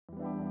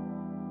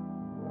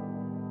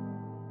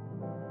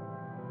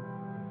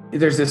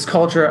there's this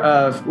culture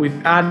of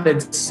we've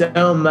added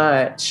so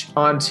much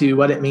onto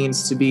what it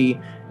means to be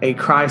a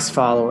Christ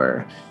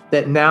follower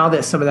that now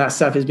that some of that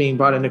stuff is being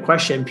brought into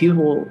question,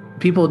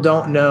 people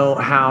don't know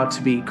how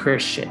to be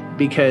Christian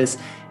because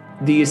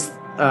these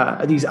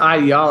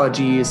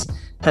ideologies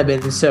have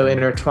been so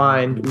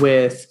intertwined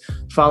with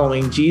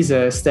following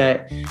Jesus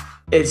that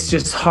it's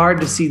just hard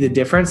to see the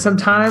difference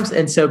sometimes.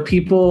 And so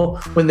people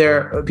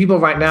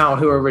right now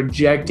who are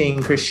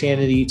rejecting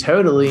Christianity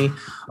totally,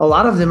 a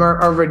lot of them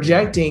are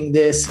rejecting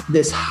this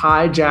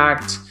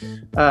hijacked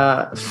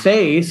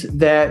faith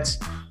that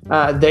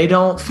they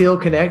don't feel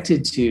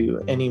connected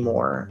to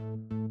anymore.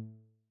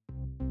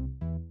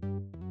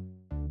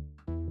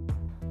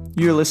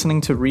 You're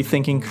listening to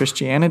Rethinking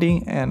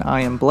Christianity, and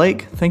I am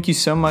Blake. Thank you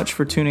so much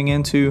for tuning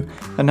in to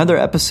another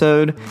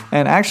episode.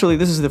 And actually,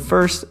 this is the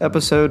first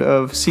episode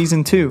of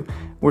Season 2.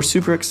 We're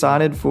super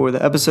excited for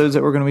the episodes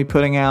that we're going to be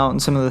putting out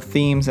and some of the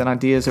themes and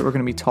ideas that we're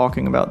going to be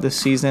talking about this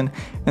season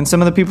and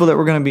some of the people that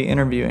we're going to be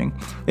interviewing.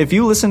 If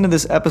you listen to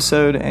this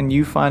episode and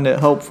you find it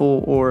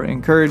helpful or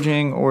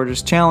encouraging or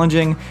just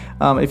challenging,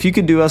 if you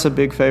could do us a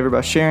big favor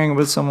by sharing it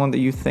with someone that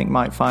you think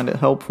might find it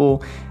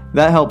helpful,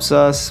 that helps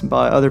us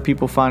by other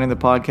people finding the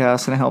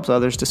podcast, and it helps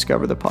others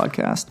discover the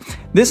podcast.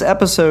 This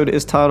episode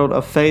is titled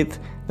A Faith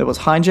That Was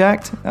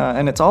Hijacked,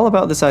 and it's all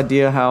about this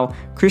idea how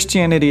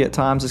Christianity at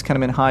times has kind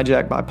of been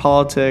hijacked by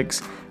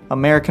politics,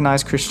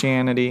 Americanized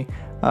Christianity,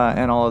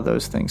 and all of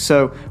those things.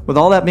 So with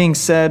all that being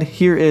said,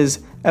 here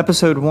is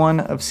episode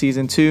 1 of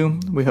season 2.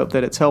 We hope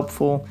that it's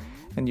helpful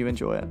and you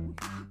enjoy it.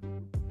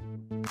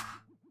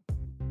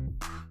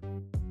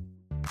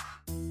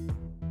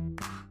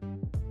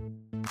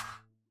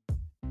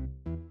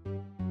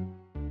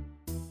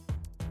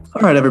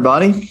 All right,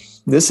 everybody.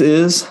 This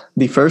is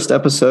the first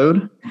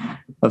episode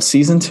of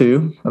season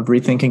 2 of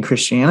Rethinking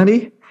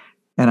Christianity.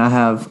 And I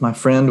have my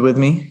friend with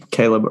me,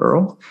 Caleb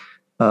Earl,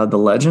 the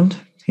legend.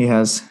 He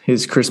has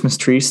his Christmas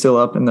tree still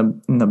up in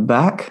the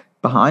back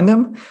behind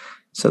him.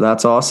 So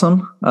that's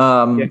awesome.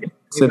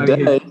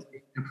 Today,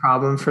 a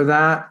problem for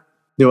that.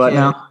 Do what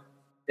now?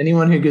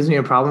 Anyone who gives me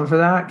a problem for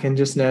that can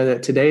just know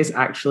that today's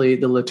actually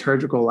the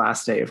liturgical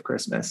last day of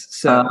Christmas.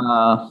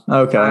 So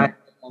okay.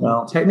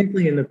 Well,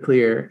 technically in the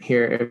clear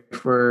here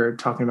if we're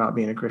talking about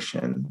being a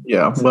Christian.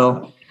 Yeah,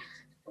 well,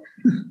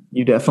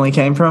 you definitely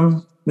came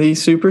from the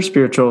super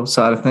spiritual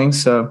side of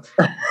things, so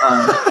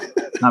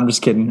I'm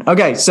just kidding.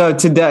 Okay, so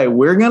today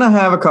we're going to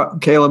have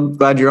Caleb,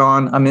 glad you're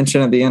on. I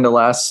mentioned at the end of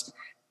last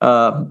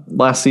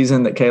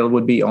season that Caleb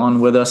would be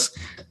on with us.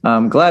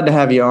 Glad to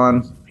have you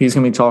on. He's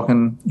going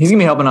to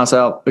be helping us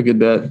out a good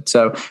bit.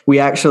 So we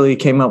actually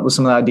came up with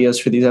some of the ideas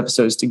for these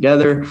episodes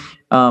together.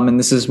 And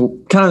this is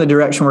kind of the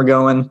direction we're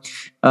going.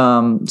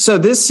 So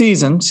this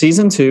season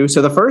 2,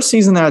 so the first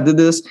season that I did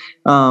this,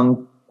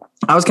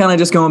 I was kind of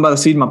just going by the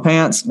seat of my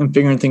pants and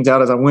figuring things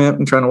out as I went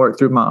and trying to work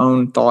through my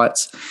own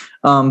thoughts.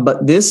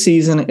 But this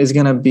season is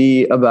going to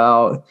be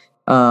about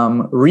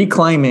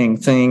reclaiming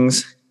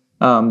things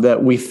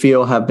that we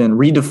feel have been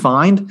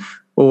redefined,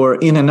 or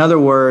in other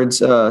words,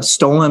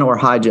 stolen or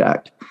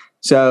hijacked.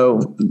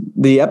 So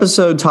the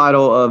episode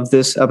title of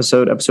this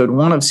episode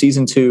 1 of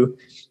season 2,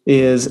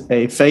 is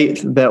A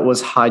Faith That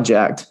Was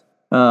Hijacked.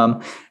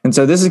 And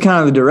so this is kind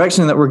of the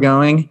direction that we're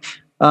going.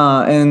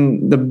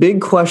 And the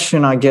big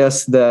question, I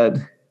guess, that,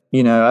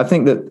 I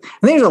think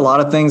there's a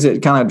lot of things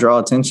that kind of draw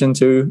attention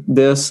to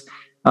this,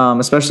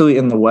 especially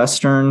in the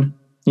Western,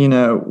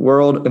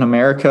 world in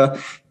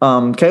America.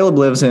 Caleb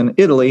lives in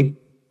Italy.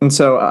 And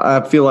so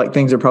I feel like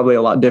things are probably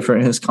a lot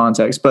different in his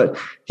context, but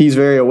he's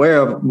very aware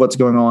of what's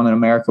going on in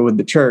America with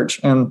the church.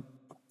 And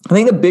I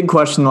think the big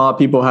question a lot of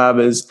people have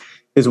is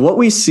what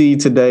we see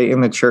today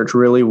in the church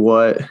really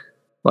what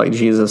like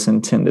Jesus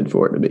intended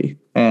for it to be?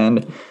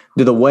 And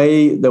do the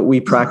way that we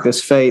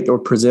practice faith or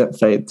present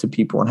faith to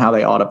people and how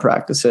they ought to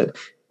practice it,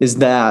 is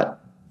that,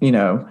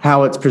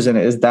 how it's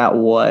presented, is that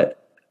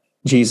what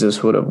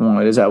Jesus would have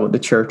wanted? Is that what the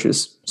church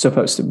is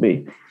supposed to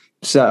be?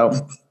 So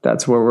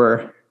that's where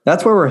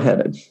we're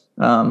headed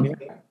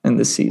in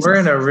this season. We're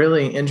in a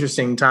really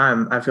interesting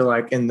time, I feel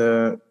like, in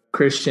the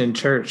Christian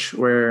church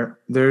where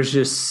there's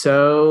just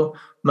so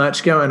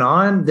much going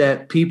on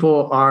that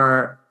people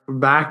are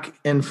back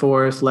and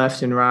forth,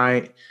 left and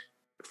right,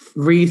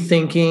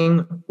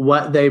 rethinking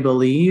what they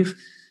believe.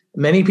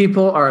 Many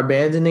people are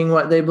abandoning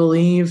what they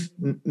believe.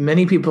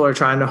 Many people are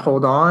trying to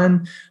hold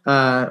on.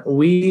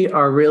 We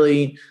are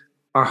really,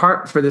 our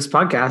heart for this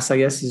podcast, I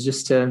guess, is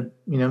just to,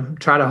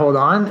 try to hold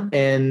on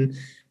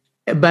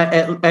but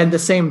at the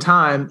same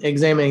time,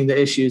 examining the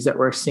issues that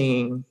we're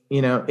seeing,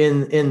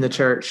 in the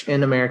church,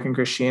 in American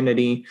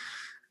Christianity,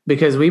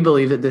 because we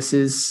believe that this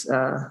is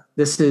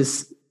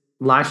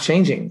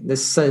life-changing.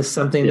 This is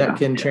something that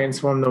can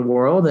transform the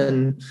world,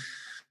 and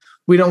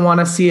we don't want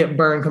to see it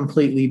burn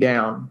completely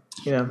down.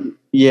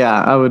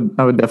 Yeah, I would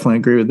definitely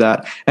agree with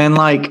that. And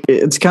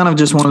it's kind of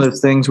just one of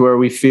those things where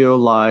we feel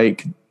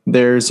like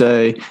there's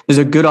a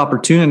good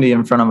opportunity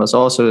in front of us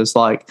also. Is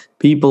like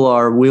people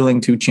are willing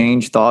to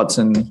change thoughts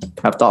and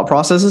have thought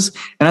processes.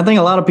 And I think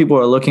a lot of people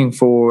are looking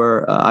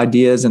for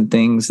ideas and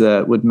things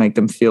that would make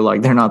them feel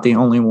like they're not the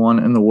only one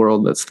in the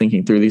world that's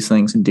thinking through these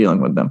things and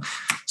dealing with them.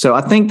 So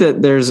I think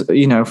that there's,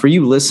 for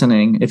you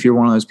listening, if you're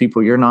one of those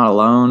people, you're not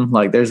alone.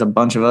 Like there's a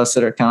bunch of us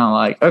that are kind of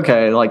like,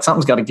 okay, like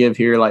something's got to give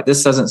here. Like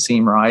this doesn't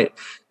seem right.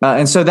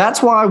 And so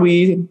that's why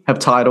we have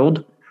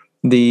titled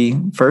the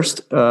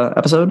first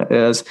episode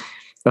as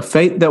A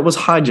Faith That Was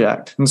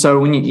Hijacked. And so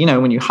when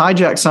you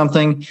hijack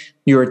something,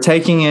 you are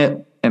taking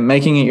it and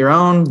making it your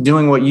own,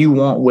 doing what you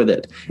want with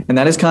it. And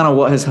that is kind of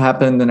what has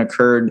happened and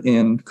occurred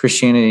in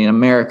Christianity in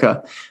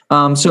America.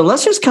 So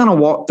let's just kind of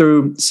walk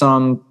through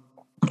some,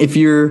 if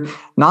you're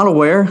not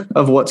aware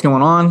of what's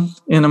going on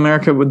in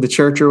America with the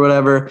church or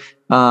whatever,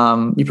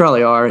 you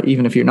probably are,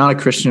 even if you're not a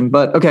Christian.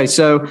 But okay,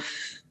 so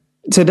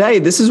today,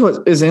 this is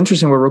what is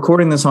interesting. We're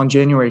recording this on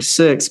January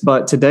 6th,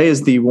 but today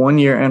is the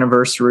 1-year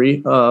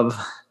anniversary of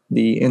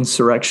the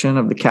insurrection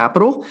of the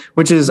Capitol,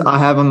 which is, I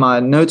have in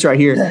my notes right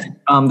here.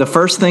 The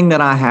first thing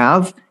that I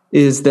have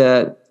is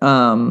that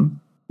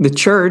the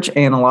church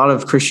and a lot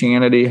of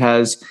Christianity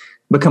has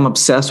become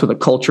obsessed with a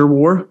culture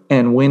war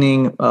and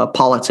winning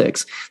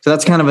politics. So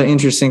that's kind of an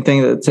interesting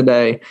thing that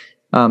today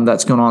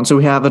that's going on. So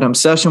we have an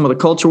obsession with a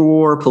culture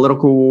war,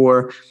 political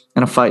war,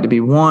 and a fight to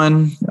be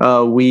won.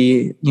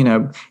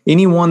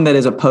 Anyone that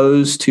is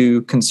opposed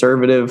to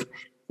conservative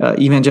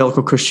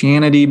evangelical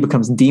Christianity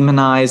becomes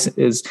demonized,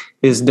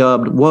 is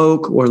dubbed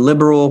woke or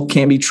liberal,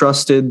 can't be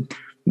trusted.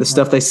 The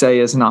stuff they say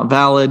is not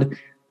valid.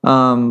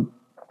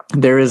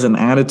 There is an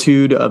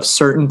attitude of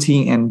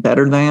certainty and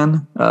better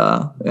than.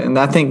 And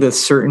I think the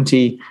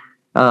certainty,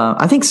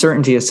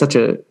 certainty is such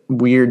a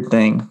weird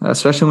thing,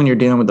 especially when you're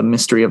dealing with the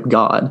mystery of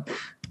God.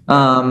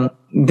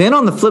 Then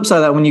on the flip side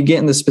of that, when you get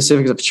into the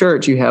specifics of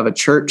church, you have a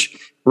church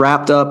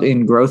wrapped up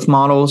in growth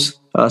models,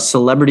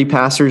 celebrity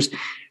pastors.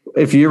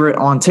 If you're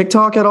on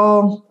TikTok at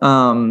all,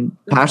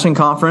 Passion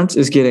Conference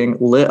is getting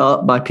lit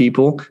up by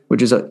people,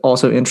 which is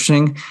also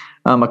interesting.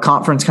 A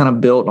conference kind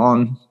of built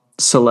on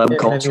celeb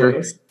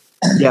culture.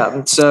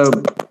 Yeah. So,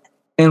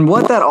 and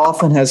what that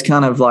often has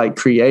kind of like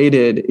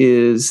created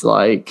is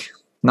like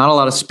not a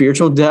lot of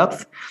spiritual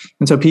depth.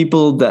 And so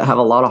people that have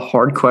a lot of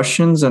hard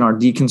questions and are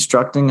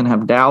deconstructing and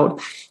have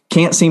doubt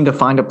can't seem to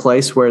find a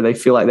place where they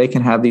feel like they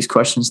can have these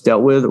questions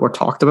dealt with or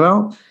talked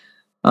about.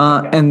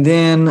 And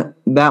then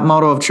that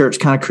model of church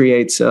kind of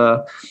creates an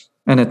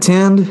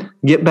attend,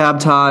 get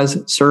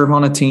baptized, serve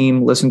on a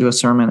team, listen to a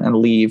sermon, and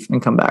leave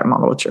and come back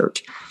model of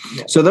church.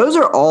 Yeah. So those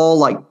are all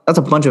that's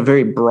a bunch of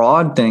very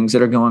broad things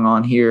that are going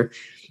on here.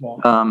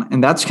 Yeah.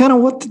 And that's kind of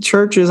what the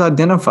church is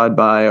identified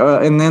by.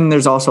 And then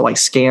there's also like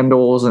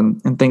scandals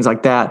and things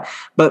like that.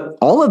 But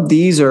all of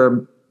these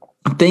are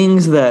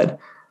things that,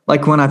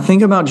 like when I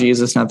think about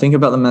Jesus and I think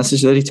about the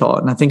message that he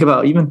taught, and I think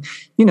about even,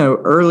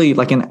 early,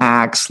 like in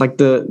Acts, like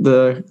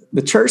the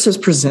church is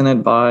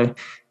presented by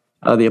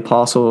the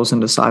apostles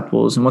and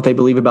disciples, and what they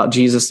believe about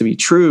Jesus to be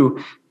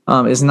true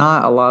is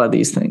not a lot of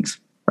these things,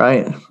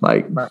 right?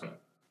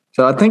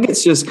 So I think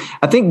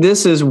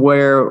this is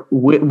where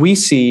we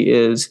see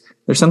is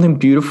there's something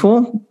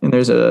beautiful, and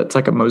it's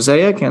like a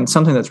mosaic and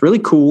something that's really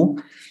cool,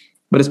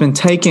 but it's been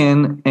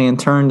taken and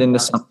turned into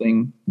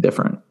something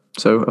different.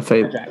 So a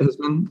faith has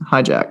been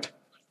hijacked,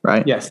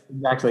 right? Yes,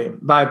 exactly.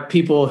 By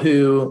people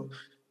who,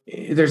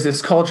 there's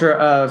this culture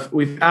of,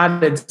 we've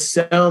added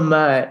so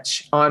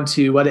much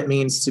onto what it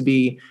means to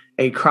be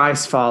a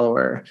Christ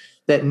follower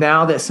that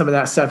now that some of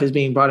that stuff is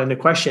being brought into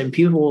question,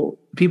 people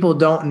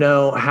don't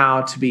know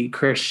how to be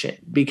Christian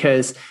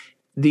because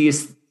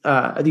these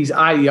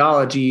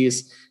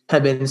ideologies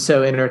have been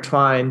so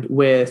intertwined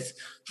with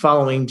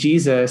following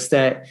Jesus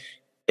that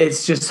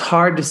it's just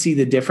hard to see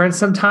the difference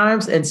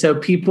sometimes. And so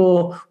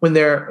people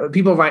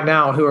right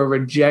now who are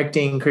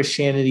rejecting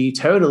Christianity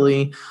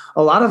totally,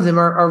 a lot of them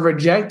are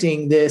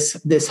rejecting this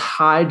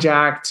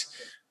hijacked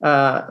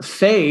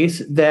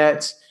faith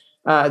that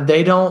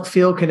they don't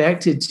feel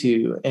connected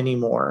to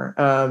anymore.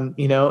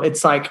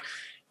 It's like,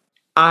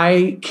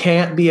 I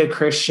can't be a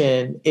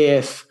Christian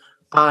if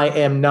I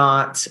am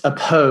not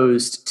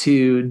opposed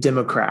to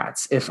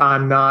Democrats, if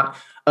I'm not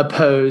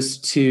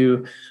opposed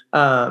to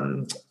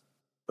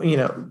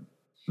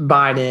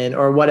Biden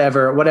or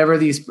whatever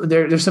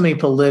there's so many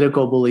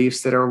political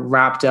beliefs that are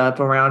wrapped up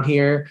around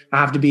here. I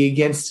have to be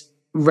against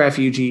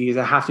refugees.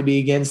 I have to be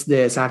against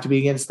this. I have to be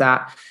against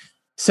that.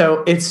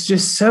 So it's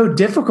just so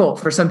difficult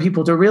for some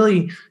people to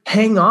really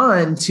hang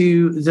on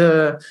to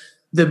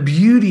the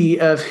beauty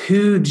of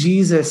who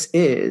Jesus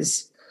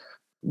is,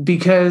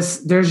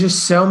 because there's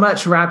just so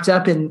much wrapped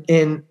up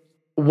in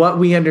what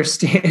we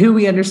understand, who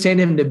we understand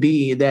him to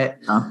be,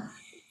 that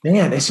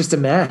man, it's just a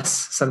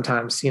mess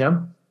sometimes,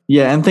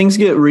 Yeah, and things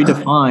get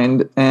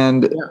redefined,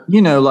 and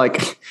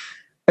like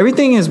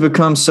everything has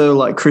become so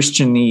like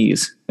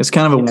Christianese. It's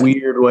kind of a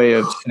weird way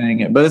of saying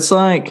it, but it's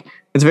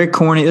very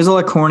corny. There's a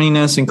lot of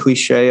corniness and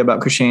cliche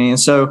about Christianity, and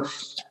so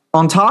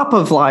on top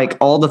of like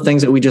all the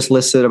things that we just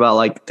listed about,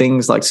 like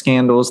things like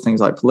scandals, things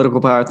like political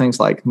power, things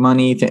like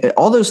money,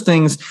 all those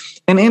things.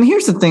 And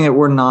here's the thing that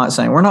we're not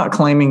saying. We're not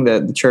claiming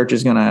that the church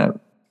is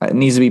it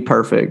needs to be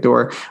perfect,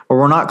 or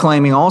we're not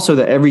claiming also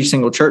that every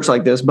single church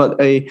like this. But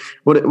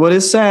what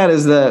is sad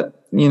is that,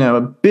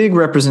 a big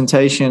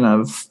representation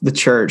of the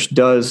church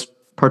does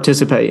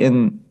participate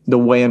in the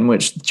way in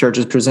which the church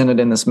is presented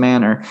in this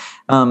manner.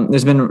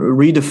 There's been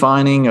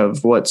redefining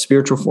of what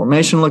spiritual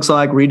formation looks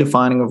like,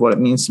 redefining of what it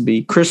means to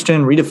be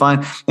Christian,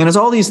 and it's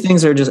all these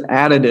things that are just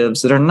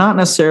additives that are not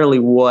necessarily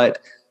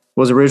what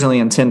was originally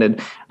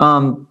intended.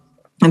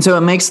 And so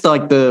it makes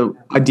like the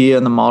idea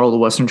and the model of the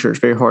Western church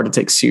very hard to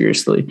take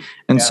seriously.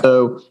 And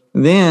so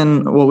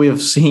then what we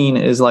have seen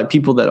is like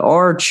people that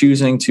are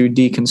choosing to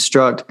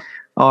deconstruct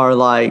are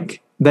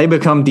like, they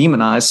become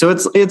demonized. So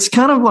it's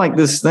kind of like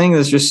this thing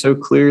that's just so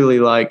clearly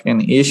like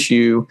an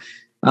issue.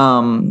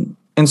 And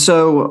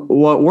so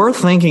what we're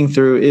thinking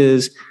through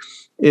is,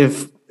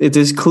 if it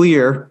is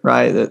clear,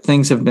 right, that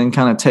things have been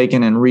kind of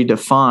taken and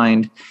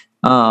redefined,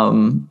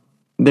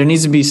 there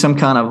needs to be some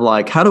kind of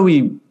like, how do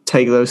we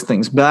take those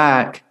things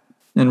back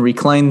and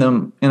reclaim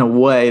them in a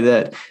way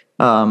that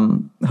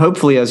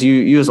hopefully as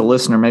you as a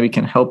listener maybe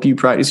can help you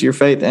practice your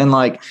faith. And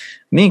like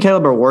me and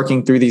Caleb are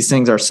working through these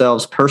things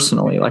ourselves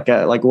personally. Like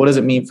what does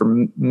it mean for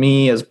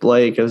me as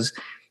Blake as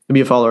to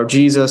be a follower of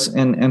Jesus,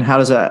 and how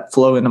does that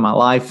flow into my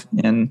life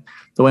and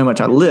the way in which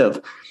I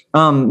live?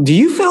 Do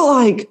you feel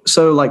like,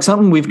 so like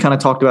something we've kind of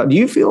talked about, do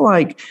you feel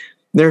like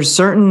there's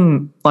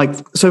certain, like,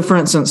 so for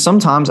instance,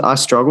 sometimes I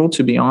struggle,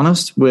 to be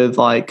honest, with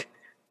like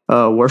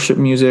worship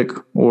music,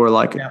 or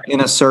like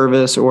in a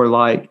service, or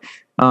like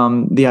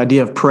the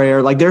idea of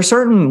prayer. Like there are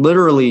certain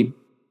literally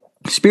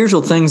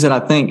spiritual things that I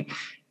think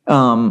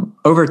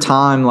over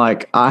time,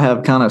 like I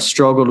have kind of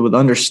struggled with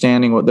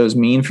understanding what those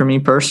mean for me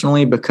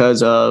personally,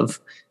 because of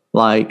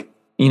like,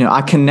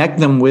 I connect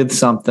them with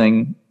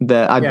something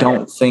that I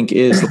don't think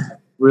is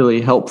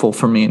really helpful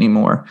for me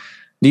anymore.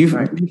 Do you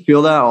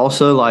feel that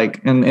also?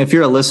 Like, and if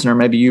you're a listener,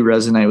 maybe you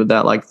resonate with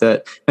that, like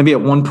that maybe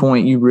at one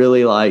point you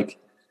really like,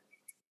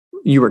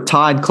 you were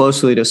tied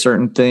closely to a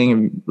certain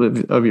thing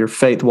of your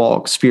faith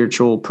walk,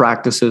 spiritual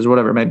practices,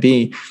 whatever it may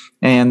be.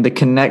 And the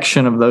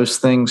connection of those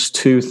things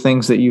to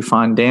things that you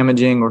find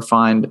damaging or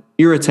find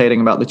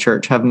irritating about the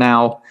church have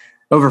now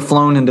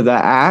overflown into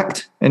that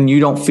act, and you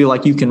don't feel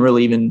like you can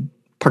really even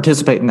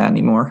participate in that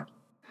anymore.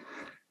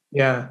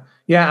 Yeah,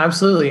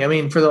 absolutely. I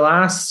mean, for the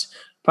last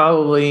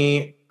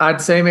probably, I'd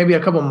say maybe a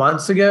couple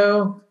months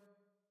ago,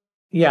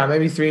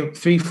 maybe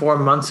 3-4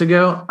 months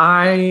ago,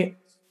 I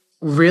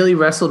really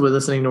wrestled with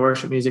listening to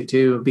worship music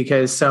too,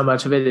 because so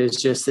much of it is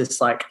just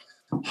this like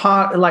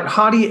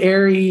haughty,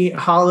 airy,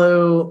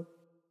 hollow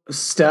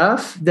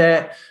stuff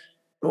that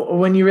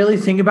when you really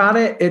think about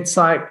it, it's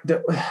like,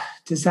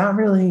 does that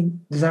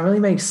really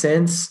make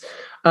sense?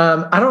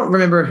 I don't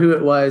remember who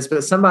it was,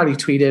 but somebody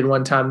tweeted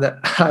one time that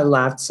I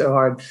laughed so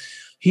hard.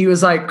 He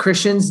was like,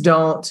 Christians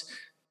don't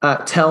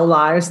tell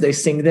lies, they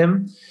sing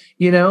them,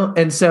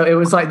 And so it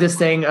was like this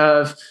thing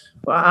of,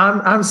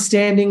 I'm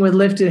standing with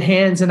lifted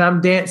hands and I'm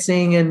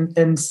dancing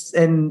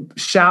and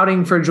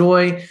shouting for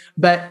joy,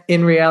 but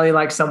in reality,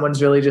 like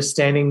someone's really just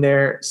standing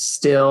there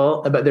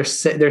still, but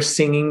they're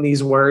singing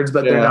these words,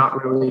 but they're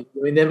not really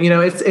doing them.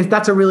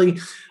 That's a really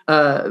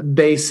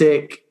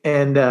basic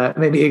and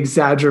maybe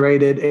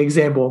exaggerated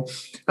example,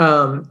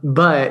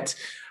 but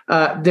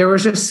there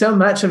was just so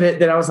much of it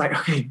that I was like,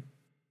 okay,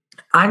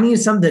 I need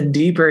something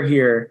deeper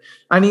here.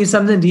 I need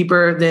something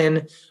deeper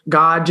than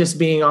God just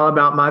being all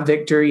about my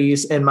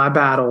victories and my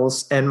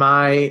battles and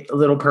my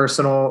little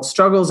personal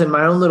struggles in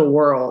my own little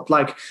world.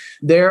 Like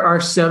there are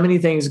so many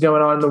things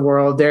going on in the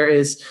world. There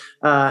is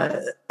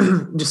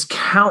just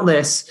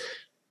countless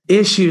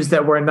issues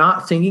that we're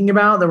not thinking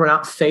about, that we're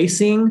not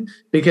facing,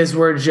 because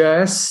we're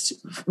just,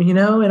 in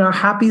our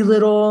happy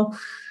little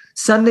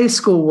Sunday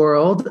school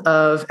world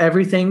of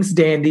everything's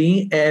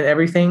dandy and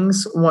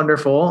everything's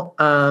wonderful.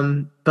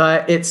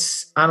 But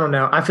I don't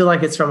know. I feel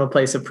like it's from a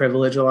place of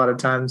privilege a lot of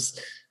times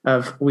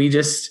of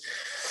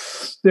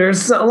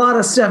there's a lot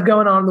of stuff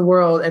going on in the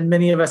world and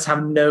many of us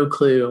have no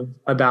clue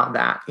about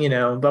that,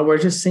 but we're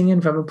just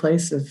singing from a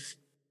place of,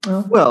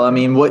 well, I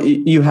mean, what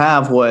you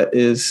have, what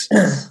is,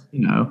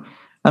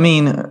 I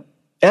mean,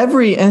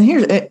 and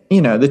here's,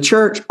 the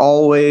church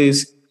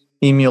always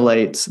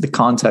emulates the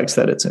context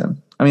that it's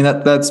in. I mean,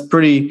 that's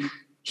pretty,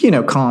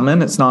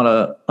 common. It's not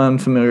a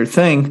unfamiliar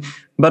thing.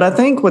 But I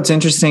think what's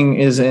interesting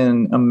is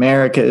in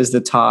America is the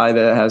tie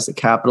that it has to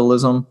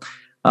capitalism,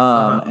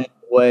 and the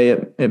way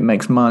it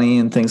makes money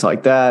and things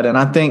like that. And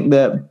I think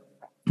that,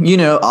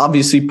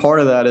 obviously part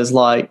of that is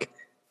like,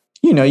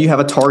 you have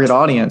a target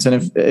audience.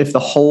 And if the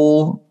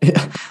whole,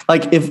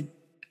 like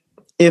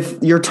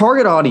if your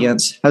target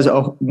audience has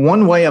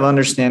one way of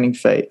understanding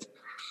faith,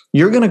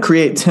 you're going to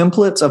create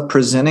templates of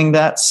presenting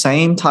that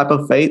same type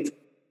of faith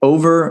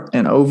over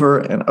and over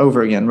and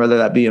over again, whether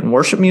that be in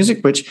worship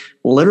music, which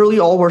literally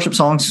all worship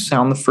songs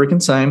sound the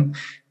freaking same,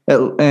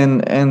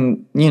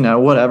 and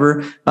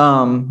whatever.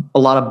 A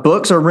lot of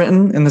books are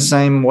written in the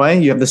same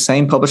way. You have the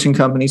same publishing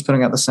companies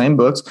putting out the same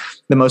books.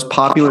 The most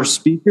popular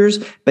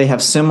speakers, they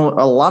have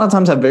a lot of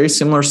times have very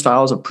similar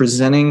styles of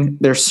presenting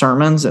their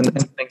sermons and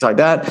things like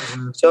that.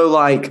 So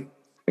like,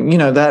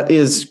 that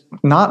is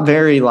not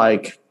very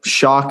like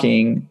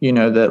shocking,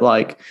 that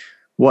like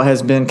what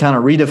has been kind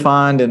of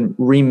redefined and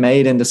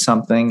remade into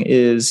something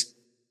is,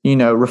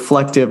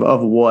 reflective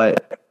of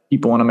what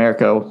people in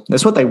America,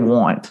 that's what they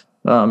want.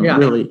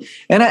 Really.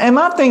 And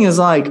my thing is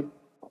like,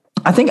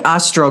 I think I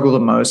struggle the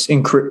most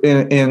in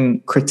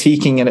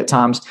critiquing it at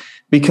times,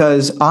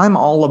 because I'm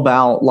all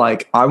about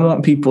like, I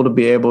want people to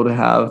be able to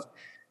have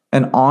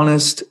an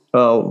honest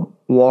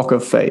walk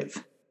of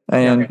faith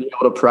and be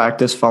able to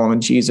practice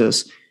following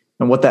Jesus.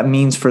 And what that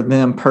means for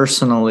them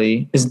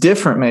personally is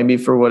different maybe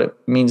for what it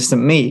means to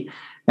me.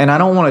 And I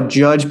don't want to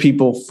judge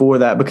people for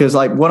that, because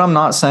like what I'm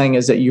not saying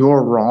is that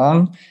you're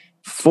wrong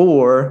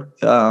for,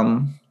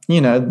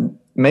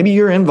 maybe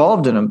you're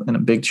involved in a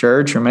big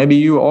church, or maybe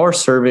you are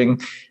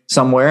serving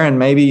somewhere, and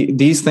maybe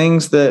these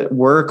things that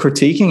we're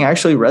critiquing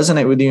actually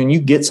resonate with you and you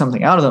get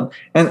something out of them.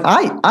 And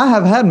I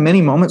have had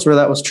many moments where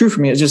that was true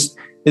for me. It just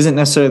isn't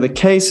necessarily the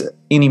case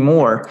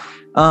anymore.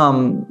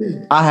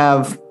 I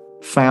have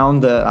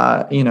found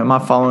that my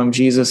following of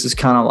Jesus is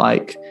kind of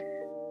like,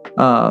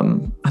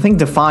 I think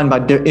defined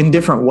in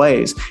different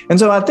ways. And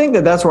so I think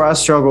that's where I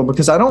struggle,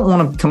 because I don't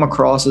want to come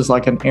across as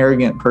like an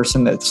arrogant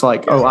person that's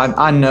like, oh,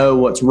 I know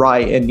what's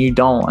right and you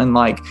don't. And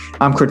like,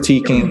 I'm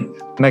critiquing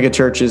mega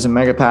churches and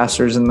mega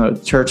pastors in the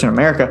church in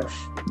America.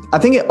 I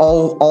think it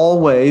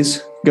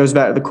always goes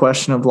back to the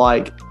question of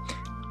like,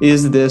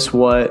 is this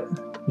what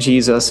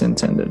Jesus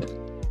intended?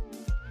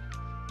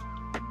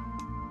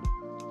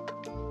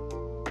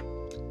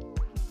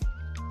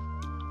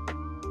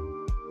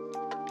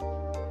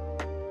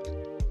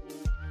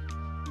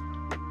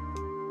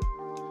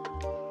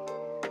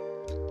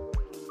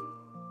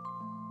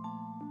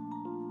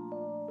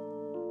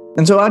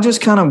 And so I just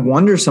kind of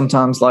wonder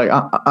sometimes, like,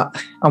 I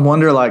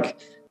wonder, like,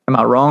 am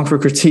I wrong for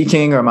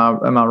critiquing, or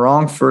am I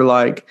wrong for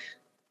like,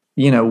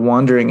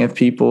 wondering if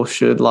people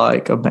should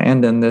like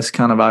abandon this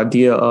kind of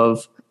idea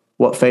of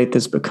what faith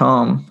has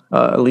become,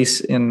 at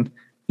least in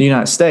the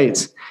United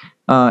States.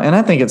 And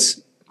I think it's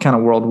kind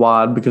of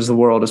worldwide, because the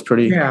world is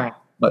pretty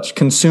much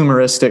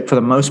consumeristic for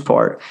the most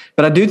part.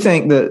 But I do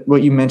think that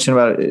what you mentioned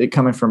about it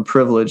coming from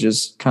privilege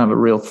is kind of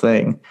a real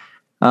thing.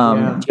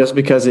 Just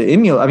because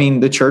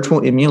the church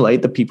will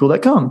emulate the people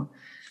that come.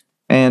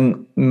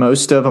 And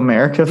most of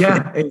America,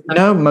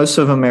 most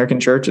of American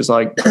church is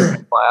like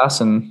class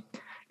and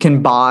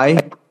can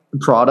buy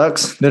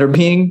products that are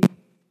being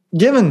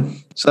given.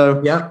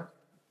 So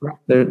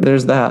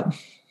there's that.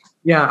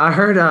 Yeah. I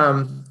heard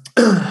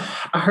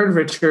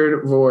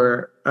Richard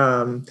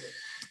Rohr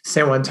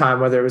say one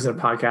time, whether it was in a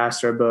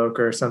podcast or a book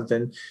or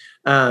something,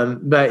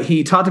 but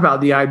he talked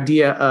about the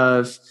idea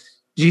of,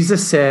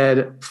 Jesus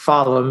said,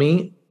 follow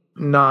me,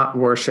 not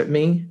worship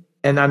me.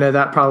 And I know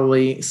that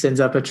probably sends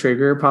up a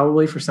trigger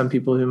probably for some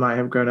people who might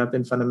have grown up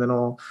in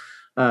fundamental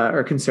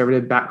or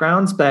conservative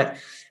backgrounds. But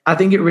I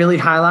think it really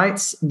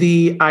highlights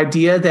the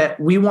idea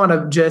that we want to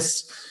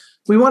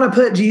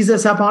put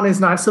Jesus up on his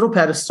nice little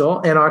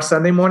pedestal in our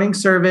Sunday morning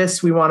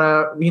service. We want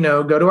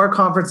to, go to our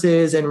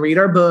conferences and read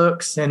our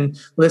books and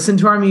listen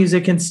to our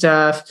music and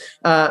stuff.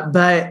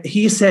 But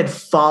he said,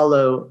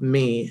 follow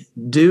me,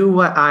 do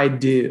what I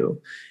do.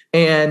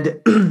 And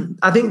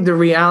I think the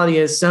reality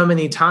is, so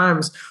many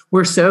times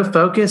we're so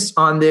focused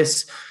on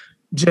this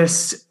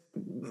just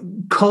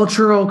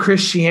cultural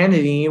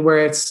Christianity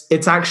where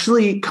it's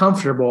actually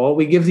comfortable.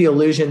 We give the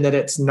illusion that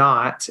it's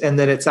not, and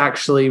that it's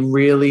actually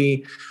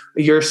really,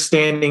 you're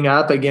standing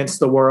up against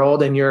the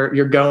world and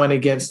you're going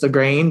against the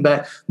grain.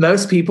 But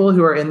most people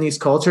who are in these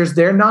cultures,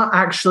 they're not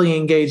actually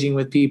engaging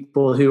with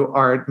people who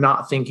are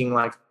not thinking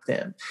like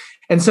them.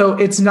 And so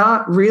it's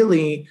not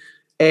really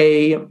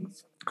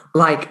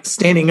like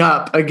standing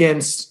up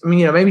against,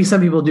 maybe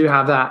some people do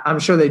have that. I'm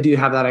sure they do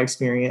have that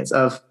experience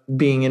of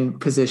being in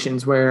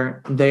positions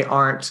where they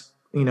aren't,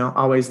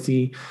 always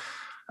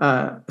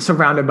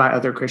surrounded by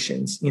other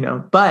Christians,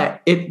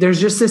 but there's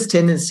just this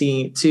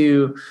tendency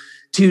to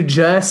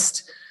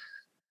just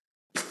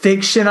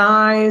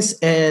fictionize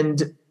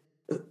and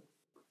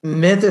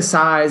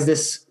mythicize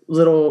this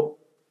little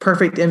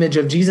perfect image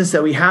of Jesus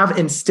that we have,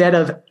 instead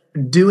of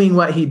doing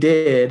what he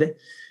did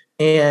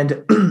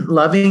and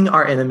loving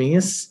our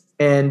enemies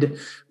and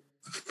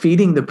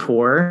feeding the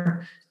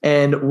poor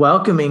and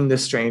welcoming the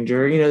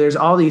stranger. There's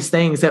all these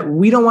things that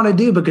we don't want to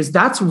do, because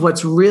that's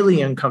what's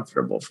really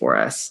uncomfortable for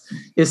us,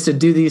 is to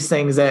do these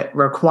things that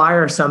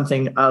require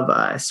something of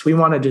us. We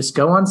want to just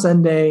go on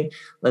Sunday,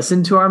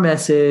 listen to our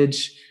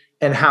message,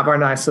 and have our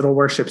nice little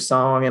worship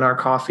song and our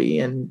coffee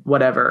and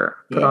whatever,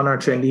 put on our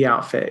trendy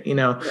outfit,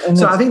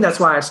 So I think that's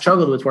why I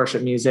struggled with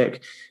worship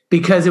music,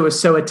 because it was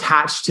so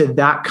attached to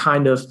that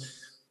kind of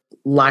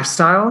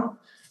lifestyle.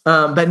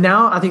 But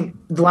now I think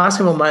the last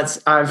couple of months,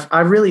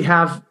 I really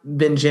have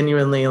been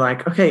genuinely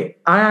like, okay,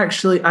 I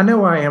know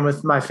where I am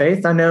with my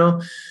faith. I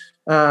know,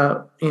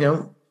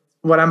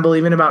 what I'm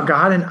believing about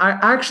God. And I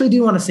actually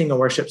do want to sing a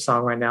worship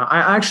song right now.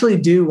 I actually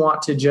do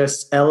want to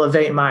just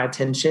elevate my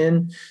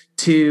attention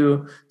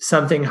to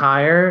something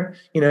higher,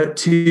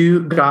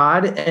 to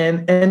God,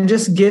 and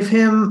just give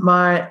him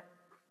my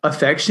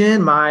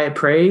affection, my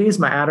praise,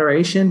 my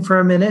adoration for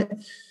a minute.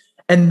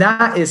 And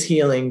that is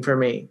healing for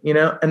me,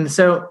 And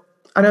so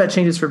I know it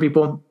changes for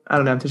people. I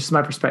don't know. That's just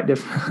my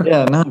perspective.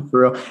 Yeah, no,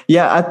 for real.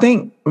 Yeah, I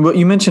think what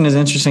you mentioned is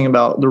interesting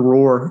about the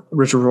Roar,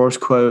 Richard Roar's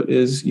quote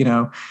is,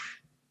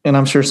 and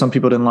I'm sure some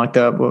people didn't like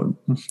that, but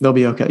they'll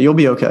be okay. You'll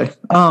be okay.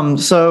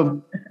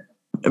 So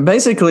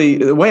basically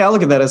the way I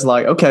look at that is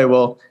like, okay,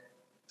 well,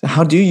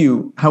 how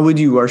would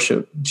you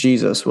worship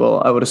Jesus?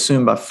 Well, I would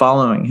assume by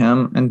following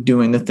him and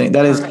doing the thing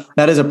that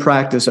is a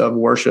practice of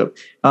worship.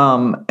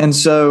 And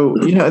so,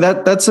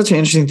 that's such an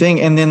interesting thing.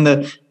 And then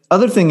the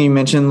other thing you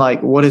mentioned,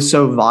 like what is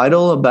so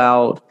vital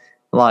about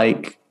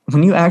like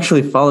when you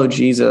actually follow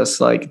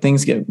Jesus, like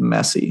things get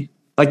messy.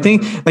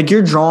 Like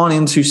you're drawn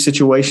into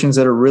situations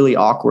that are really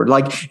awkward.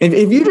 Like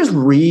if you just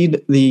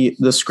read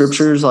the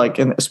scriptures, like,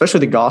 and especially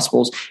the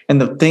gospels and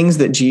the things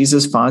that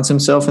Jesus finds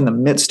himself in the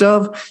midst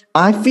of,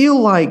 I feel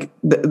like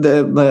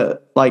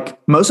the like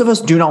most of us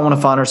do not want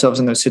to find ourselves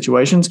in those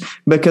situations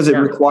because it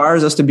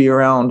requires us to be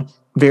around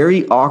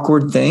very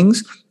awkward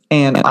things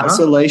and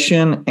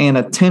isolation and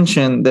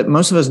attention that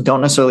most of us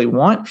don't necessarily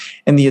want.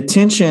 And the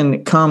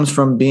attention comes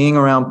from being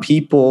around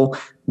people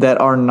that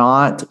are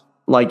not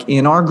like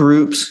in our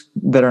groups,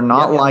 that are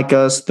not like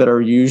us, that are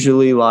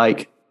usually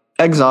like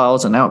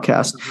exiles and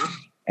outcasts.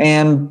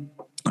 And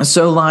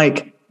so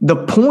like the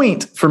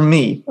point for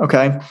me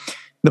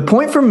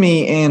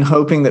in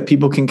hoping that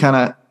people can kind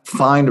of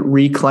find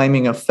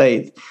reclaiming of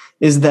faith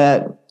is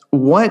that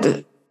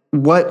what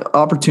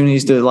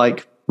opportunities to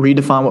like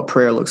redefine what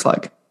prayer looks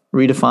like,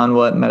 redefine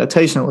what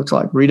meditation looks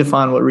like,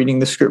 redefine what reading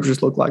the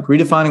scriptures look like,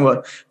 redefining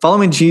what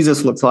following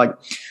Jesus looks like.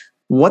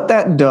 What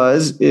that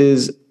does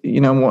is,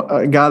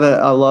 a guy that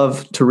I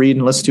love to read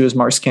and listen to is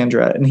Mark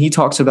Scandrett. And he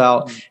talks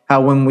about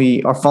how when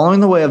we are following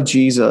the way of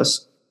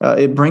Jesus,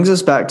 it brings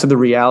us back to the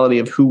reality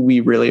of who we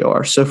really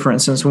are. So for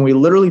instance, when we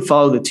literally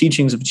follow the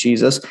teachings of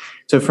Jesus,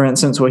 so for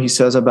instance, what he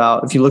says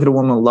about, if you look at a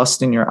woman with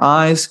lust in your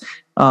eyes,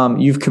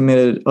 you've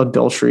committed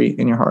adultery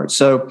in your heart.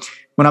 So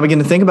when I begin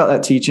to think about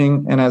that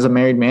teaching, and as a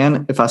married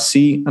man, if I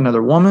see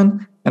another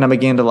woman and I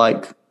begin to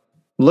like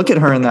look at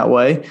her in that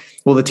way,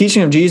 well, the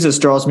teaching of Jesus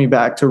draws me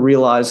back to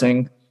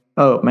realizing,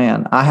 oh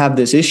man, I have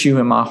this issue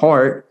in my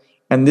heart,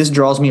 and this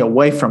draws me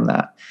away from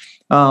that.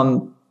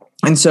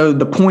 And so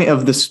the point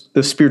of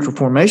the spiritual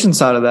formation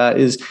side of that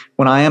is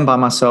when I am by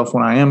myself,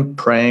 when I am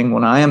praying,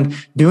 when I am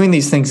doing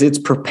these things, it's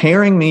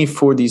preparing me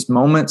for these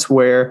moments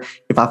where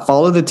if I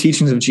follow the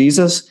teachings of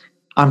Jesus,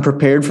 I'm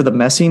prepared for the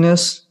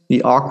messiness,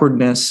 the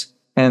awkwardness,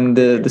 and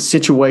the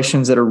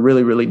situations that are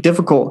really, really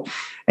difficult.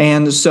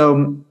 And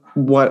so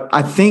what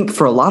I think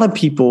for a lot of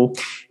people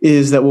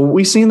is that what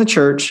we see in the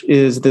church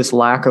is this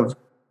lack of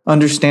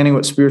understanding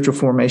what spiritual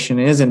formation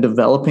is and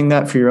developing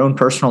that for your own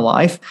personal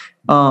life.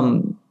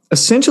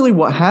 Essentially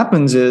what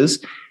happens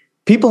is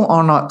people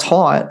are not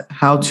taught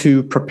how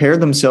to prepare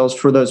themselves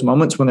for those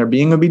moments when they're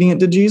being obedient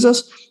to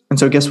Jesus. And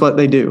so guess what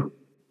they do?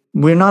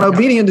 We're not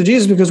obedient to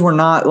Jesus because we're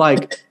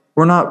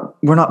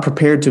not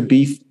prepared to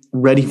be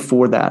ready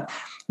for that.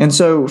 And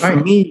so for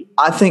me,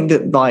 I think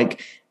that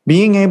like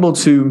being able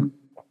to,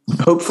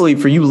 hopefully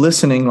for you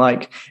listening,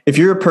 like if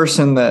you're a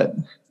person that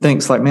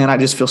thinks like, man, I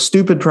just feel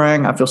stupid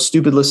praying, I feel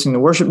stupid listening to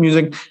worship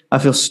music, I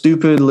feel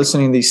stupid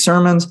listening to these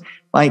sermons,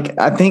 like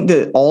I think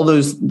that all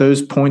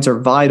those points are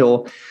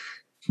vital.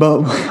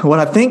 But what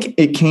I think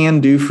it can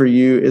do for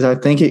you is I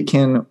think it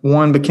can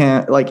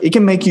it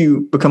can make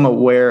you become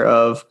aware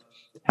of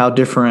how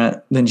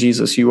different than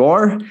Jesus you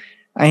are,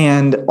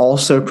 and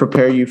also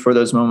prepare you for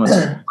those moments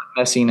of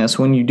messiness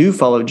when you do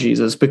follow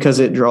Jesus, because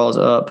it draws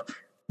up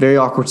very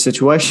awkward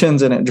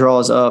situations and it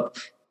draws up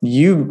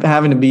you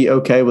having to be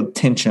okay with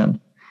tension.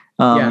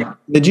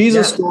 The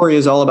Jesus story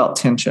is all about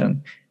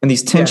tension, and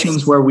these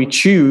tensions where we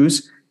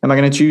choose, am I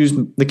going to choose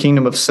the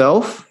kingdom of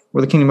self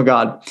or the kingdom of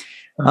God?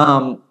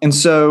 And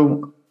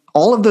so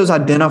all of those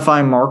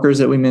identifying markers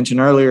that we mentioned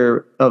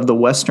earlier of the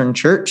Western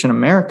church in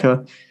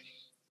America,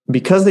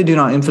 because they do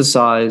not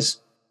emphasize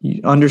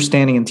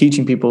understanding and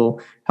teaching people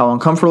how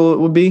uncomfortable it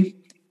would be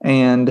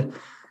and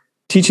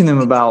teaching them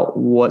about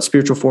what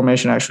spiritual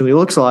formation actually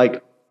looks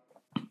like,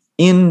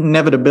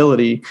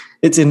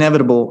 it's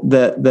inevitable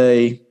that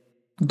they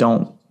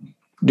don't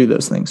do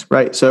those things,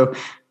 right? So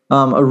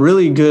a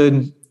really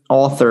good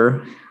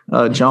author,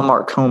 John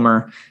Mark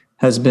Comer,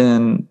 has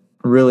been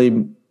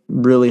really,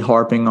 really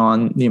harping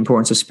on the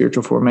importance of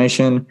spiritual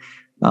formation.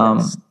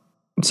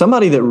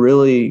 Somebody that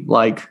really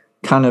like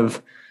kind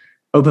of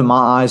opened my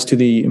eyes to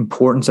the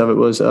importance of it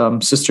was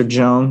Sister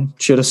Joan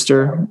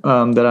Chittister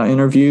that I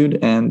interviewed.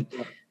 And,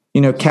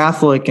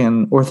 Catholic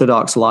and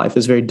Orthodox life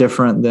is very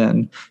different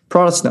than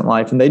Protestant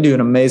life. And they do an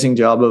amazing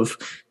job of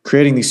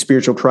creating these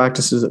spiritual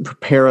practices that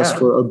prepare us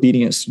for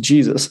obedience to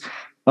Jesus.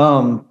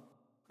 And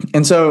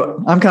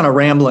so I'm kind of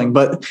rambling,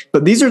 but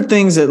these are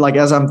things that, like,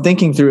 as I'm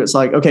thinking through, it's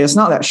like, okay, it's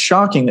not that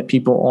shocking that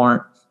people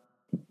aren't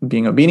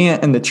being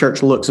obedient, and the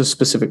church looks a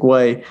specific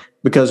way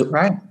because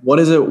what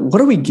is it?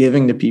 What are we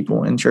giving to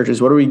people in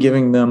churches? What are we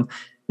giving them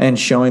and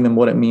showing them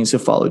what it means to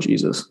follow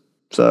Jesus?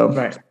 So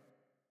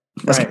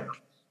that's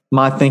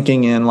my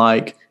thinking in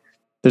like,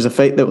 there's a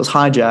faith that was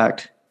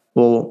hijacked.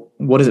 Well,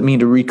 what does it mean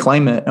to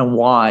reclaim it, and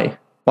why?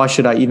 Why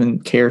should I even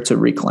care to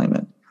reclaim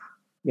it?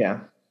 Yeah.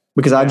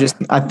 Because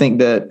I think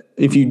that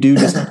if you do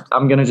just,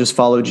 I'm going to just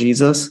follow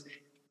Jesus,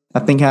 I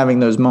think having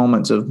those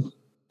moments of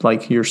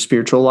like your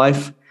spiritual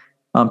life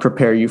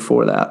prepare you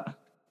for that.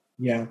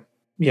 Yeah.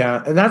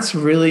 Yeah. And that's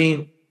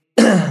really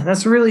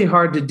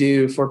hard to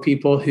do for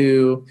people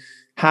who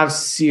have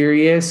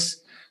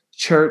serious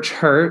church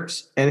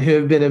hurt and who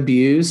have been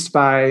abused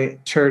by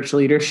church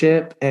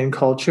leadership and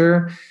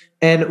culture.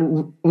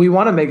 And we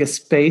want to make a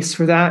space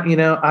for that. You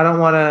know, I don't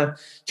want to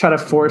try to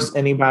force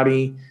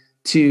anybody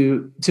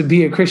to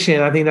be a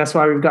Christian. I think that's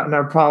why we've gotten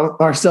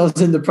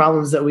ourselves into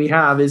problems that we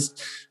have, is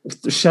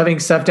shoving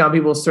stuff down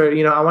people's throat.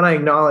 You know, I want to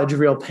acknowledge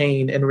real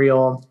pain and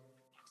real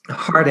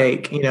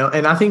heartache, you know,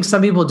 and I think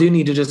some people do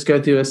need to just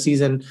go through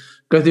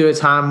a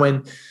time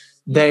when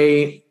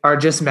they are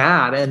just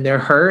mad and they're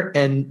hurt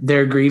and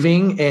they're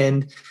grieving,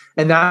 and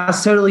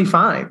that's totally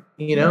fine.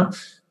 You know,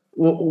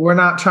 we're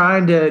not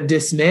trying to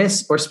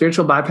dismiss or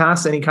spiritual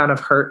bypass any kind of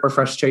hurt or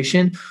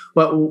frustration.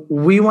 What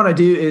we want to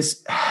do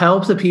is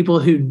help the people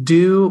who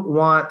do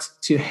want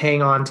to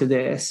hang on to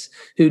this,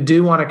 who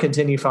do want to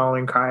continue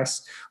following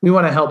Christ. We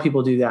want to help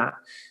people do that,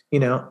 you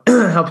know,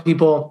 help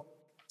people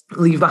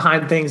leave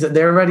behind things that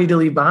they're ready to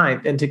leave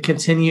behind and to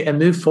continue and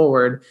move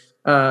forward,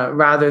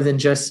 rather than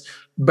just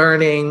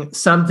burning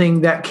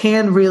something that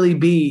can really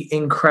be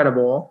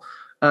incredible.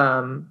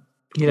 You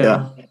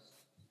know?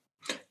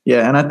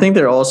 Yeah. And I think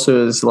there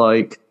also is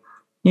like,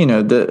 you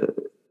know,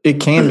 it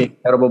can be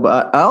incredible,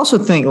 but I also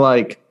think,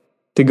 like,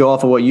 to go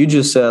off of what you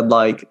just said,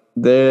 like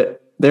there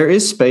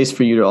is space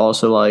for you to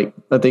also, like,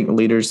 I think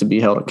leaders to be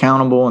held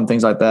accountable and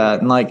things like that.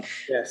 And like,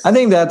 I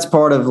think that's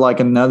part of like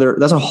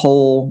that's a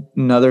whole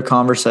another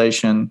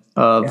conversation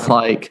of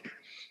like,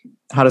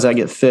 how does that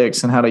get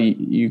fixed and how do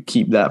you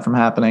keep that from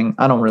happening?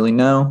 I don't really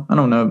know. I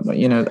don't know. But,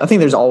 you know, I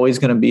think there's always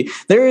going to be,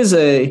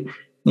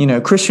 you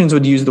know, Christians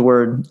would use the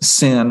word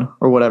sin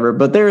or whatever,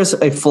 but there is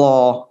a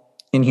flaw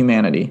in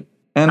humanity,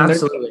 and they're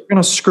going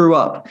to screw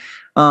up.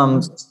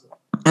 And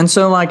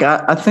so like,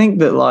 I think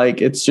that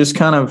like, it's just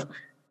kind of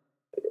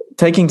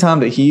taking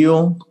time to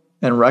heal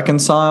and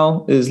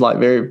reconcile is like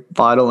very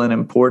vital and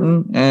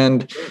important.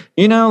 And,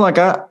 you know, like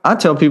I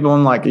tell people,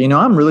 I'm like, you know,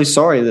 I'm really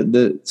sorry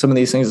that some of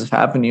these things have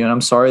happened to you. And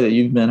I'm sorry that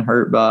you've been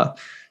hurt by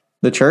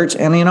the church.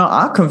 And, you know,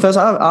 I confess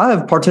I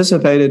have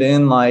participated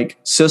in like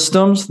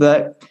systems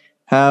that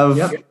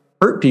have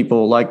hurt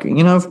people, like,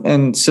 you know,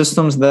 and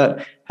systems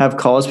that have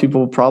caused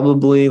people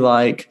probably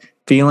like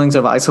feelings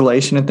of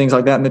isolation and things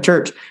like that in the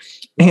church.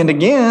 And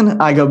again,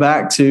 I go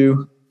back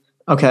to,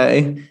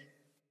 okay,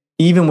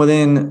 even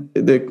within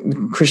the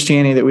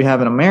Christianity that we have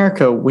in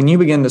America, when you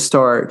begin to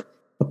start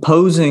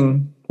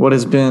opposing what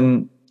has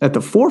been at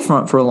the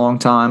forefront for a long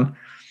time,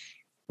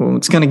 well,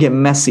 it's going to get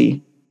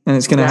messy and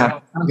it's going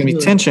to be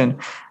tension.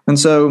 And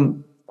so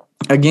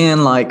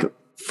again, like,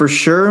 for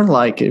sure,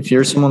 like if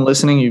you're someone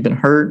listening, you've been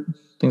hurt,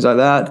 things like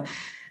that,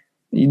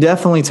 you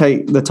definitely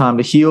take the time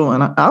to heal.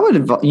 And I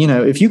would, you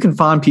know, if you can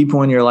find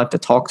people in your life to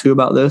talk to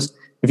about this,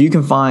 if you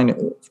can find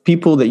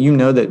people that you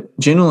know that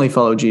genuinely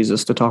follow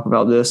Jesus to talk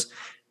about this,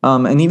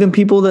 and even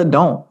people that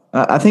don't,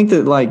 I think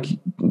that like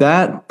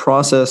that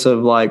process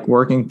of like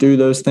working through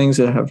those things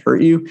that have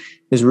hurt you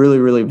is really,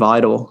 really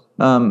vital.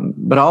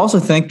 But I also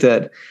think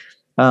that,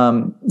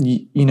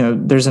 you know,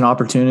 there's an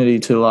opportunity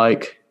to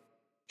like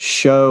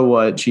show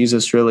what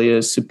Jesus really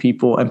is to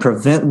people and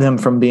prevent them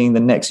from being the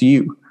next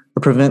you,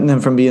 or prevent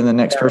them from being the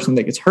next person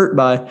that gets hurt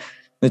by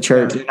the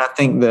church. And I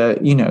think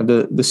that, you know,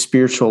 the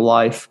spiritual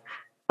life,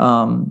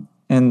 and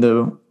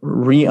the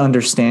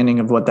re-understanding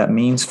of what that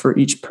means for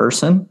each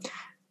person.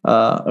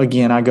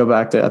 Again, I go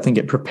back to, I think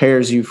it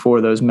prepares you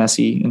for those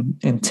messy and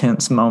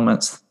intense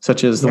moments,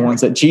 such as the ones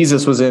that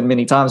Jesus was in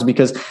many times,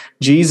 because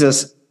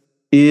Jesus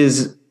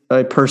is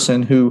a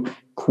person who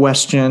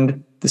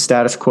questioned the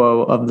status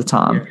quo of the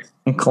time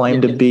and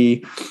claimed to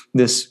be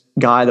this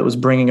guy that was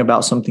bringing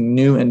about something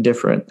new and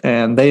different,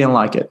 and they didn't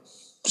like it.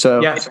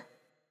 So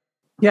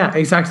yeah,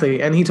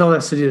 exactly. And he told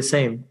us to do the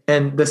same.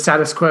 And the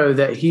status quo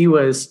that he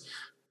was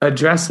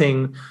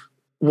addressing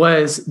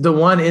was the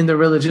one in the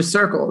religious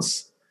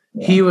circles.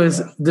 He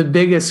was the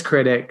biggest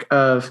critic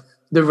of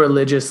the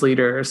religious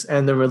leaders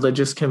and the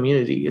religious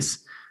communities.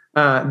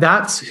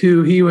 That's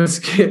who he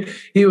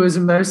was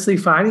mostly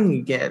fighting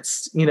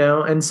against, you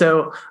know? And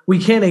so we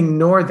can't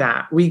ignore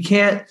that. We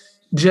can't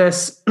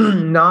just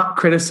not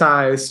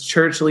criticize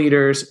church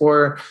leaders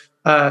or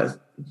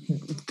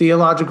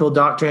theological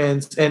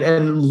doctrines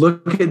and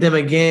look at them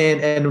again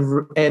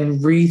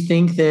and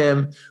rethink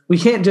them. We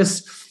can't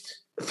just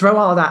throw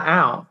all that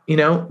out, you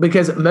know,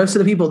 because most of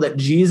the people that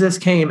Jesus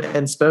came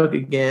and spoke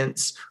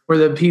against were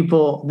the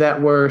people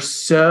that were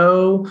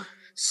so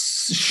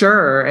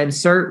sure and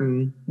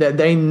certain that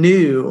they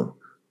knew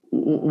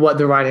what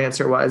the right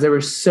answer was. They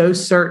were so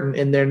certain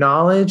in their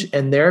knowledge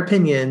and their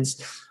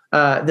opinions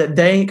that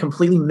they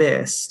completely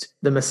missed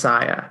the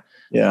Messiah.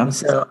 Yeah. And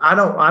so I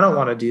don't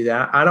want to do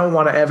that. I don't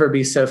want to ever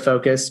be so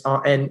focused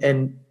on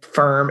and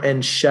firm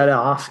and shut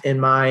off in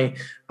my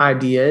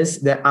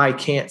ideas that I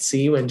can't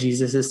see when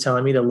Jesus is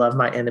telling me to love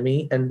my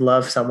enemy and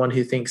love someone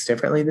who thinks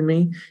differently than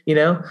me.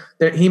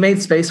 He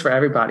made space for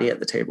everybody at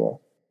the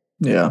table.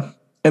 Yeah.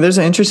 And there's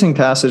an interesting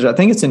passage, I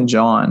think it's in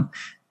John,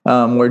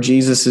 where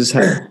Jesus is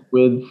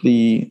with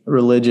the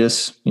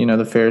religious,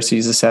 the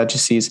Pharisees, the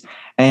Sadducees.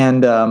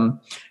 And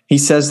he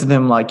says to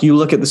them, like, you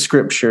look at the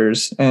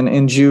scriptures, and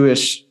in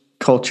Jewish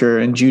culture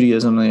and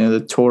Judaism,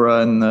 the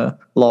Torah and the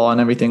law and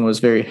everything was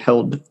very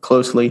held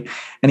closely.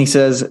 And he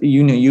says,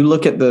 you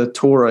look at the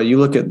Torah, you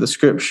look at the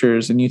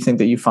scriptures, and you think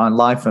that you find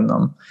life in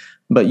them,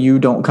 but you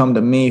don't come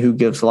to me who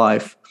gives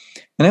life.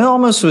 And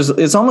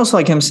it's almost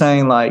like him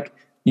saying, like,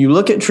 you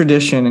look at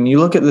tradition and you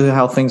look at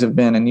how things have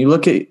been, and you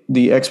look at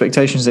the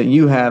expectations that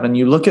you have, and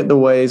you look at the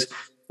ways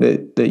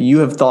that you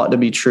have thought to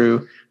be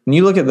true, and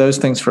you look at those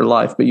things for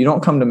life, but you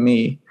don't come to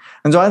me.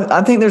 And so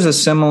I think there's a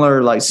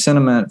similar like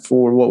sentiment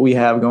for what we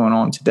have going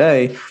on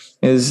today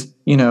is,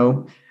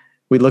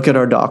 we look at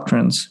our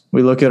doctrines,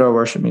 we look at our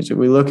worship music,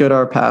 we look at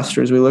our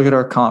pastors, we look at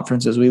our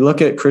conferences, we look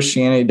at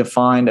Christianity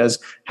defined as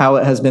how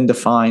it has been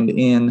defined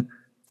in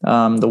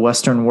the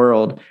Western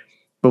world.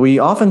 But we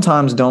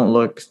oftentimes don't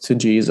look to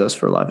Jesus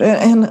for life.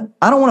 And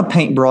I don't want to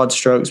paint broad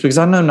strokes because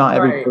I know not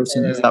every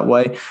person is that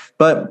way,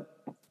 but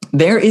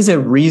there is a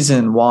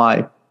reason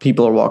why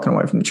people are walking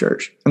away from the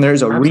church. And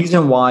there's a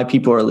reason why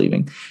people are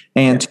leaving.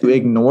 And to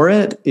ignore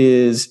it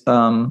is,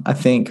 I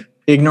think,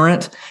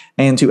 ignorant.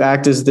 And to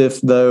act as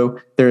if though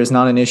there is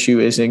not an issue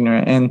is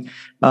ignorant. And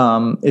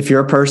if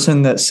you're a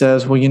person that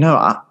says, well,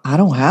 I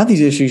don't have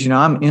these issues,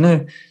 I'm in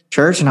a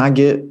church and I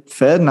get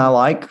fed and I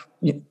like,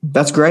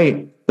 that's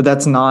great. But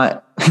that's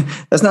not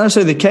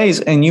necessarily the case.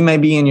 And you may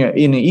be in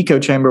an echo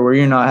chamber where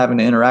you're not having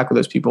to interact with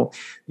those people.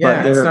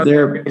 Yeah, but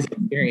there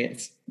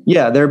experience.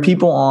 Yeah, there are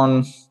people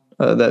on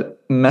that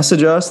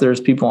message us.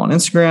 There's people on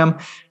Instagram.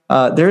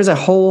 There is a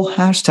whole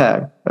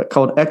hashtag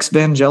called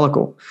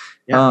Exvangelical.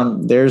 Yeah.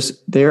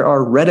 There are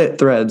Reddit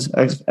threads,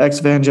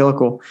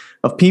 Exvangelical,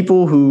 of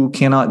people who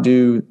cannot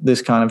do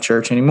this kind of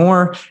church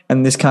anymore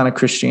and this kind of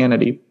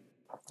Christianity.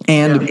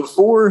 And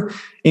before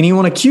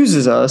anyone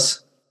accuses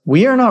us,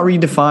 we are not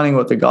redefining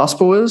what the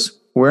gospel is.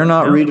 We're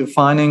not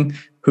redefining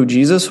who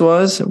Jesus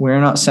was.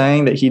 We're not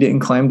saying that he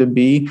didn't claim to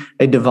be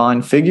a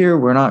divine figure.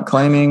 We're not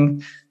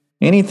claiming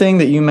anything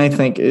that you may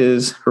think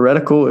is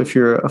heretical if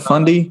you're a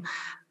fundy.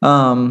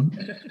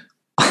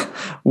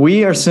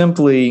 We are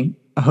simply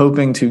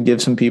hoping to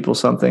give some people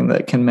something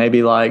that can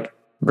maybe like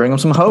bring them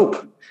some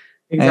hope.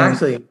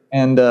 Exactly.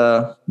 And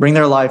bring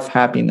their life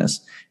happiness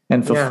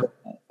and fulfillment.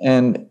 Yeah.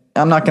 And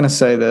I'm not going to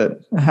say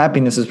that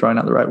happiness is probably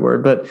not the right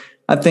word, but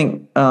I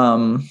think,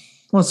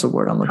 what's the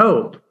word I'm looking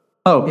for?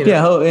 Hope.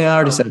 Yeah. Hope. Yeah. I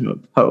already said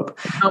hope. Hope.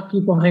 Help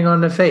people hang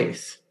on to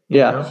faith.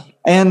 Yeah.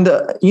 And,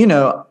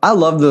 I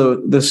love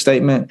the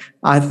statement.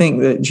 I think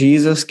that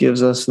Jesus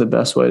gives us the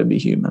best way to be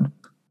human.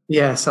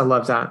 Yes. I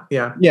love that.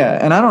 Yeah. Yeah.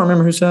 And I don't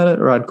remember who said it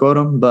or I'd quote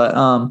him, but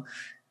I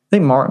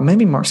think Mark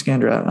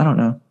Scandra. I don't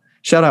know.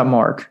 Shout out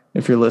Mark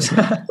if you're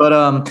listening.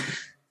 But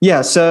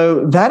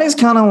so that is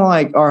kind of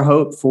like our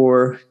hope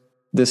for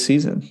this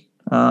season.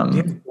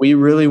 We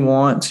really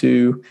want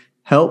to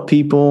help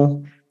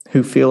people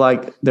who feel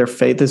like their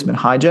faith has been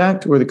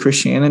hijacked, or the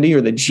Christianity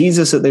or the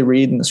Jesus that they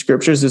read in the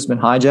scriptures has been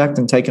hijacked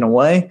and taken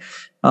away.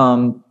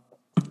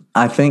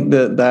 I think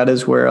that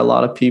is where a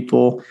lot of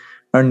people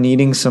are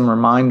needing some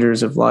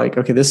reminders of like,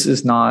 okay, this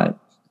is not,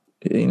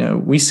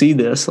 we see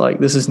this, like,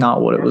 this is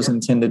not what it was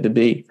intended to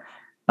be.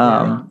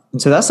 And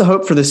so that's the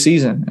hope for this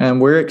season. And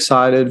we're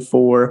excited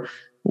for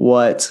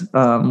what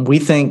we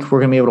think we're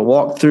going to be able to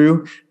walk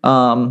through.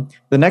 The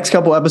next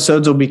couple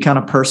episodes will be kind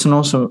of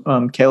personal.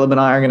 So Caleb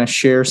and I are going to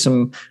share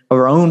some of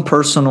our own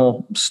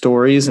personal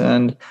stories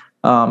and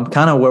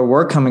kind of where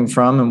we're coming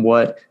from and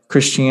what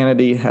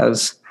Christianity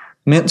has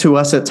meant to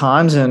us at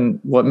times, and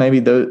what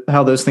maybe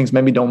how those things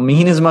maybe don't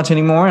mean as much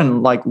anymore,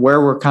 and like where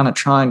we're kind of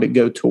trying to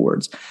go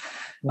towards.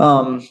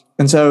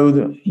 And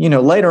so,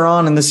 later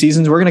on in the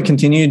seasons, we're going to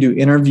continue to do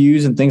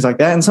interviews and things like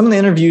that. And some of the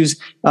interviews,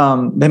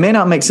 they may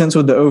not make sense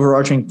with the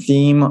overarching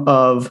theme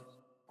of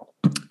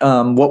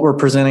what we're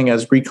presenting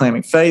as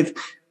reclaiming faith.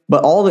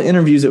 But all the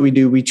interviews that we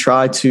do, we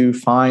try to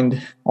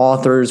find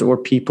authors or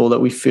people that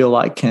we feel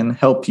like can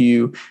help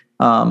you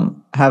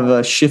have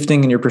a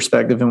shifting in your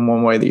perspective in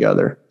one way or the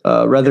other,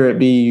 whether it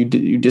be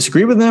you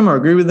disagree with them or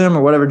agree with them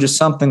or whatever, just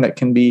something that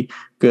can be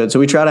good. So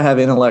we try to have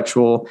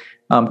intellectual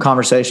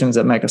conversations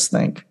that make us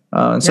think.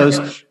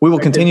 We will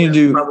continue to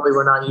do. Probably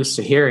we're not used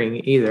to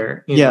hearing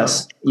either.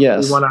 Yes. We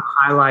want to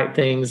highlight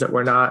things that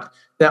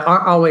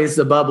aren't always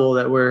the bubble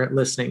that we're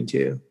listening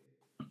to.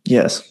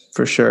 Yes,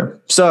 for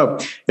sure. So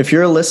if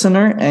you're a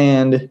listener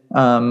and,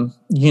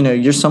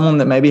 you're someone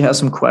that maybe has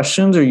some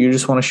questions or you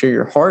just want to share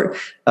your heart,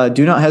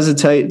 do not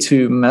hesitate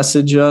to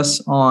message us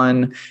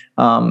on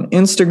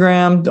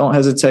Instagram. Don't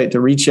hesitate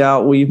to reach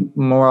out. We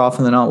more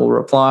often than not will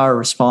reply or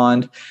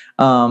respond.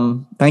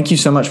 Thank you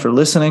so much for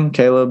listening,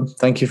 Caleb.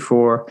 Thank you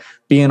for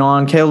being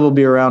on. Caleb will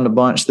be around a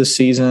bunch this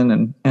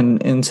season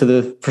and into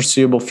the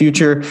foreseeable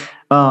future.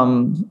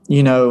 Again,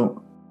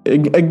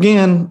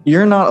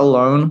 you're not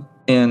alone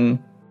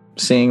in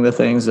seeing the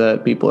things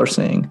that people are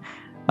seeing.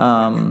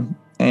 And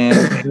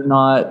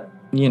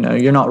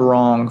you're not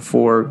wrong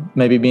for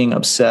maybe being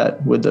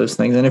upset with those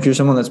things. And if you're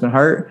someone that's been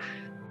hurt,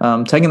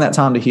 taking that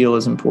time to heal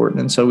is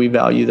important. And so we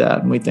value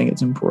that and we think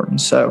it's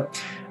important. So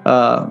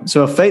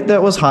a faith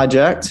that was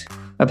hijacked,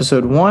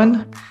 episode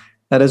 1,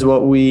 that is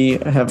what we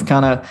have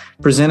kind of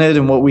presented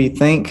and what we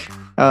think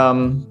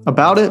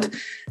about it.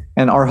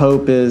 And our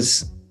hope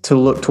is to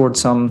look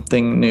towards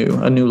something new,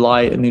 a new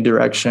light, a new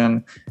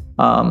direction,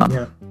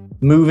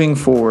 moving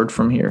forward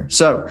from here.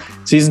 So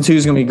season 2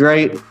 is going to be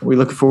great. We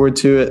look forward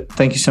to it.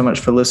 Thank you so much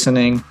for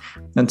listening.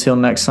 Until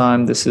next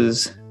time, this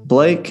is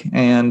Blake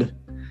and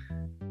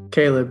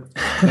Caleb.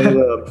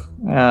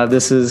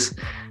 This is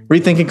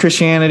Rethinking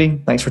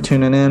Christianity. Thanks for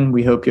tuning in.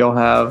 We hope y'all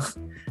have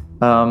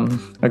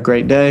a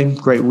great day,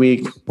 great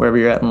week, wherever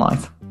you're at in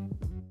life.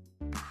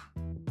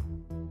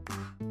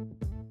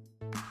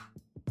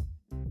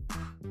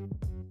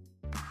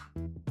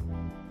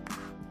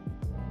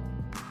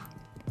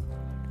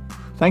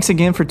 Thanks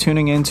again for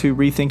tuning in to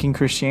Rethinking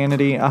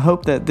Christianity. I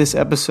hope that this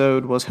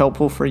episode was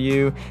helpful for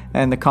you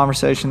and the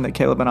conversation that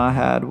Caleb and I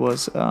had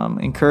was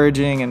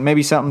encouraging and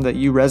maybe something that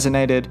you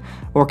resonated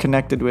or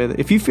connected with.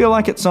 If you feel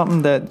like it's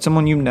something that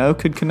someone you know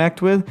could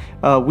connect with,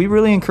 we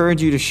really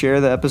encourage you to share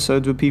the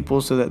episodes with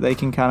people so that they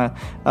can kind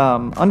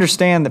of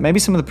understand that maybe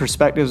some of the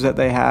perspectives that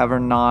they have are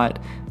not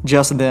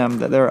just them,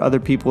 that there are other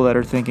people that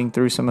are thinking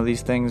through some of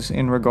these things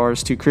in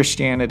regards to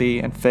Christianity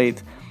and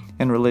faith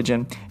and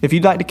religion. If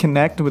you'd like to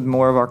connect with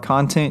more of our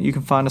content, you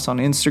can find us on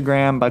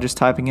Instagram by just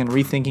typing in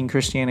Rethinking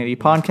Christianity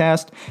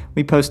Podcast.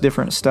 We post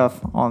different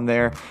stuff on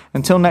there.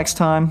 Until next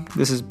time,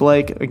 this is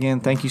Blake.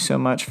 Again, thank you so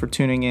much for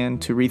tuning in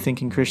to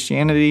Rethinking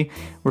Christianity.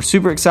 We're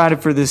super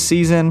excited for this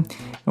season,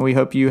 and we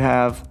hope you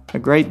have a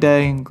great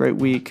day, great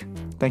week.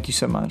 Thank you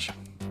so much.